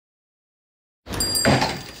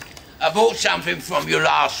I bought something from you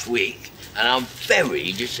last week, and I'm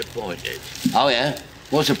very disappointed. Oh, yeah?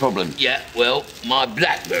 What's the problem? Yeah, well, my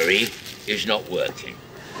blackberry is not working.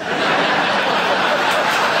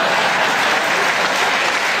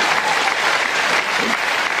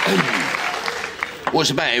 What's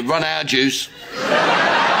the matter? Run out of juice?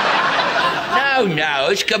 No,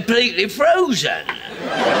 it's completely frozen.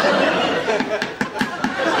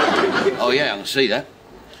 Oh, yeah, I can see that.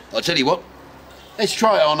 I'll tell you what, let's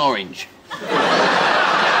try it on orange.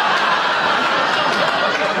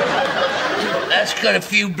 That's got a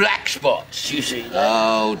few black spots, you see.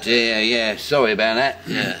 Oh, dear, yeah, sorry about that.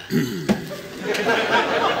 Yeah.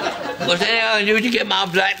 Was there anything I can do to get my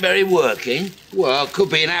blackberry working? Well, it could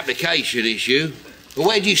be an application issue. But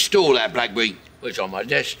where do you store that blackberry? Well, it's on my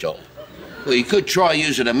desktop. Well, you could try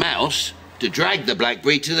using a mouse to drag the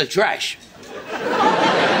blackberry to the trash.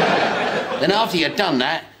 Then after you've done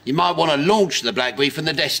that, you might want to launch the blackberry from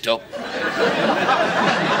the desktop.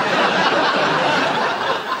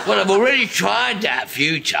 Well, I've already tried that a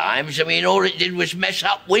few times. I mean, all it did was mess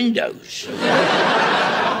up Windows.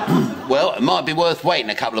 Well, it might be worth waiting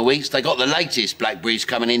a couple of weeks. They got the latest blackberries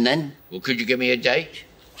coming in then. Well, could you give me a date?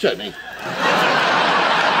 Certainly.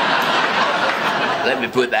 Let me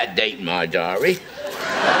put that date in my diary.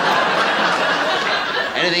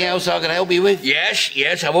 Anything else I can help you with? Yes,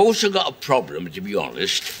 I've also got a problem, to be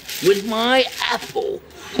honest, with my apple.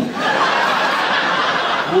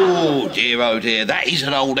 Oh, dear, that is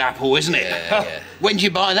an old apple, isn't it? Yeah. When did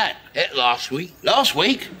you buy that? Last week. Last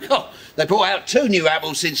week? Oh, they brought out 2 new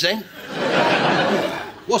apples since then.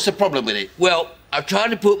 What's the problem with it? Well, I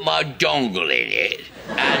tried to put my dongle in it,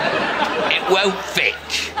 and it won't fit.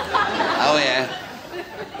 Oh, yeah.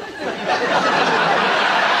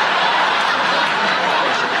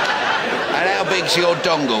 And how big's your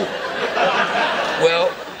dongle? Well,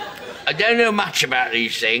 I don't know much about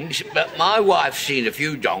these things, but my wife's seen a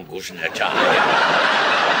few dongles in her time.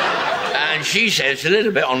 And she says it's a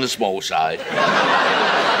little bit on the small side.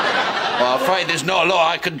 Well, I'm afraid there's not a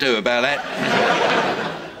lot I can do about that.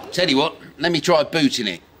 Tell you what, let me try booting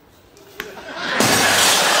it.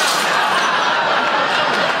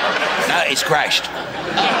 No, it's crashed.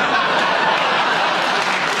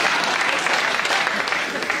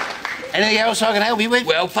 Anything else I can help you with?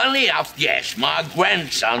 Well, funnily enough, yes, my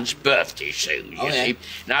grandson's birthday soon, you yeah. see.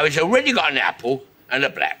 Now, he's already got an apple and a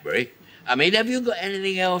blackberry. I mean, have you got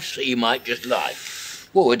anything else that you might just like?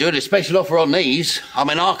 Well, we're doing a special offer on these. I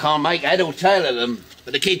mean, I can't make head or tail of them,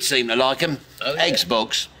 but the kids seem to like them. Oh, yeah. Eggs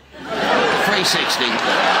box.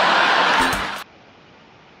 $3.60.